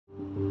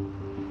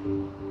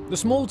The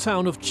small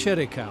town of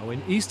Cherykau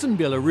in eastern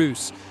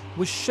Belarus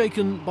was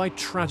shaken by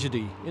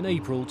tragedy in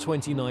April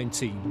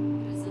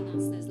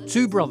 2019.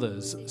 Two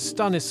brothers,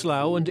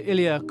 Stanislaw and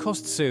Ilya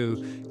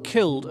Kostseu,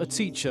 killed a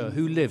teacher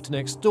who lived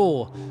next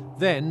door,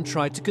 then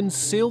tried to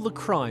conceal the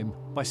crime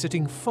by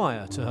setting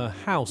fire to her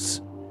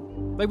house.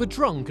 They were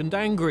drunk and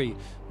angry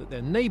that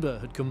their neighbour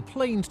had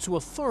complained to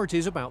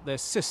authorities about their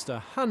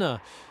sister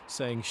Hannah,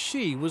 saying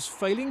she was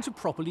failing to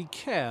properly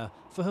care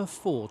for her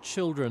 4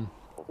 children.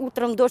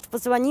 Утром дочь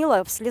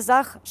позвонила в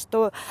слезах,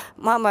 что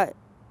мама,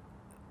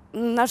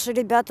 наши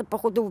ребята,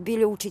 походу,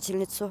 убили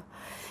учительницу.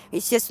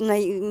 Естественно,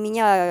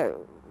 меня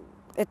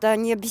это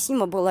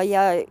необъяснимо было.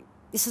 Я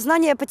и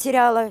сознание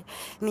потеряла,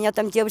 меня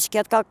там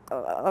девочки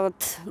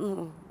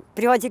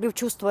приводили в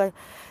чувство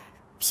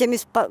всеми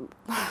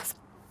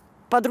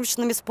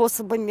подручными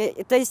способами.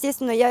 Это,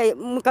 естественно,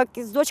 мы как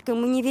с дочкой,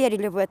 мы не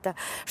верили в это,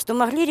 что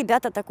могли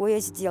ребята такое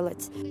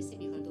сделать.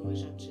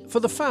 For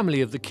the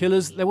family of the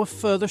killers, there were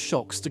further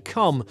shocks to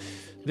come.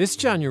 This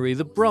January,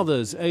 the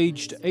brothers,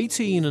 aged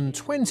 18 and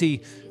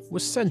 20, were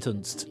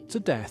sentenced to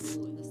death.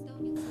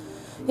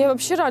 Я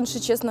вообще раньше,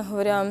 честно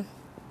говоря,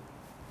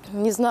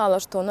 не знала,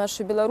 что в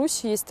нашей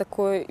Беларуси есть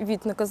такой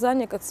вид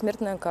наказания, как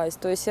смертная казнь.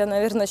 То есть я,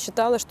 наверное,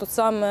 считала, что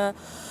самая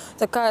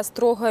такая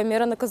строгая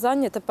мера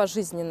наказания – это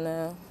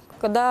пожизненная.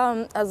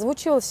 Когда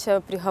озвучился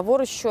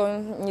приговор,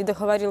 еще не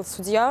договорил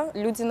судья,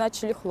 люди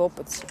начали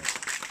хлопать.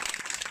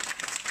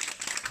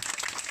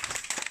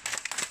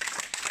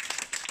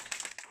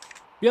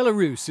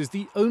 Belarus is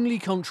the only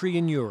country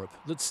in Europe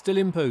that still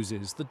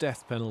imposes the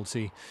death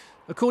penalty.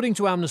 According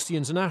to Amnesty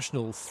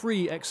International,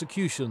 3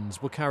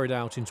 executions were carried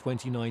out in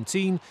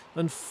 2019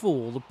 and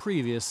 4 the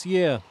previous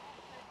year.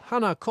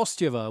 Hanna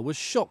Kostyeva was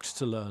shocked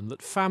to learn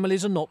that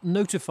families are not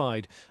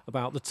notified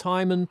about the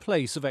time and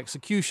place of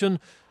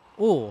execution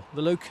or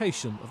the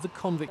location of the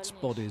convicts'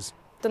 bodies.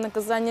 Это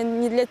наказание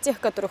не для тех,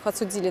 которых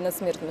осудили на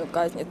смертную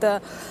казнь.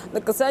 Это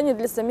наказание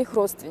для самих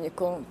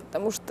родственников,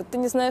 потому что ты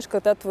не знаешь,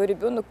 когда твой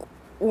ребенок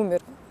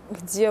умер,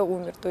 где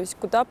умер, то есть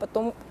куда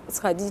потом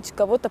сходить,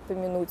 кого-то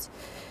помянуть.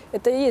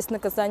 Это и есть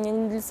наказание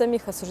не для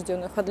самих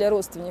осужденных, а для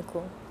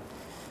родственников.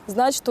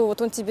 Знать, что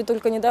вот он тебе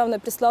только недавно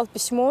прислал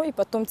письмо, и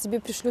потом тебе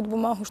пришлют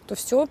бумагу, что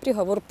все,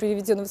 приговор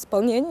приведен в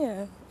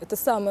исполнение, это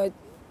самое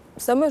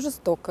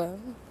жестокое.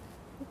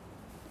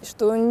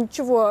 Что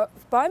ничего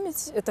в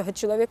память этого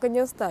человека не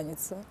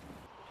останется.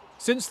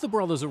 Since the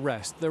brothers'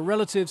 arrest, their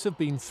relatives have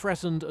been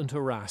threatened and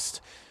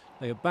harassed.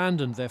 They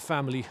abandoned their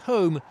family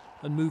home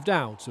and moved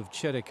out of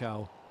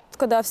Cherykau.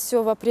 Когда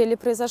все в апреле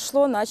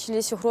произошло,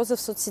 начались угрозы в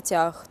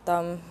соцсетях.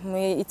 Там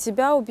мы и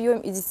тебя убьем,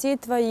 и детей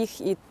твоих,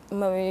 и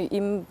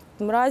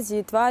мрази,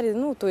 и твари.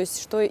 Ну, то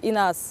есть, что и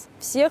нас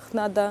всех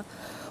надо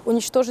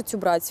уничтожить,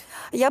 убрать.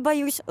 Я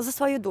боюсь за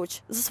свою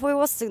дочь, за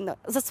своего сына,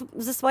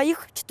 за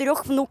своих 4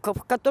 внуков,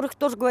 которых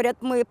тоже говорят,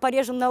 мы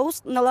порежем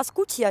на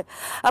лоскутья,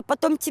 а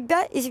потом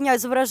тебя,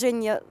 извиняюсь за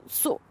выражение,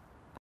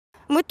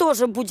 мы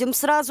тоже будем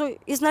сразу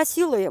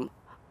изнасилуем,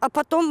 а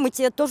потом мы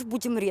тебя тоже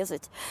будем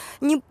резать.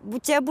 У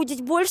тебя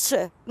будет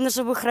больше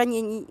ножевых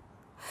ранений,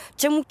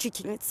 чем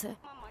учительница.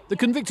 The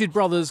convicted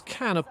brothers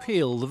can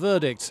appeal the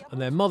verdict,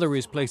 and their mother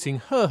is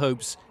placing her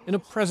hopes in a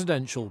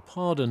presidential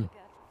pardon.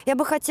 Я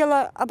бы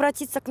хотела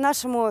обратиться к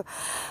нашему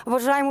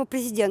уважаемому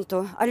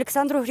президенту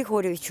Александру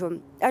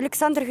Григорьевичу.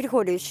 Александр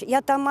Григорьевич,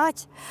 я та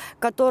мать,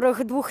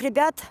 которых 2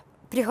 ребят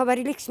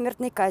приговорили к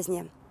смертной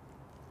казни.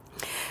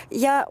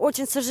 Я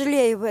очень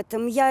сожалею в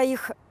этом, я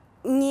их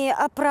не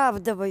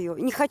оправдываю,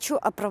 не хочу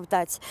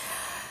оправдать.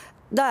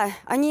 Да,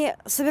 они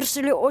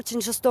совершили очень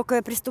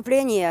жестокое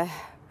преступление.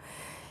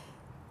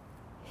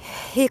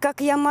 И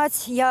как я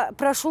мать, я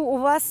прошу у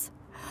вас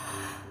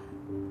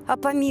о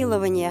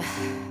помиловании.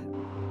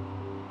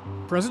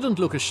 President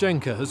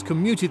Lukashenko has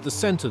commuted the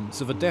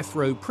sentence of a death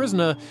row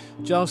prisoner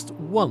just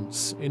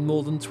once in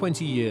more than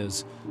 20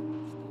 years.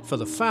 For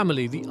the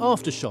family, the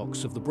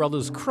aftershocks of the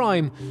brothers'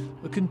 crime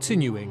are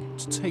continuing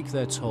to take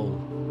their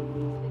toll.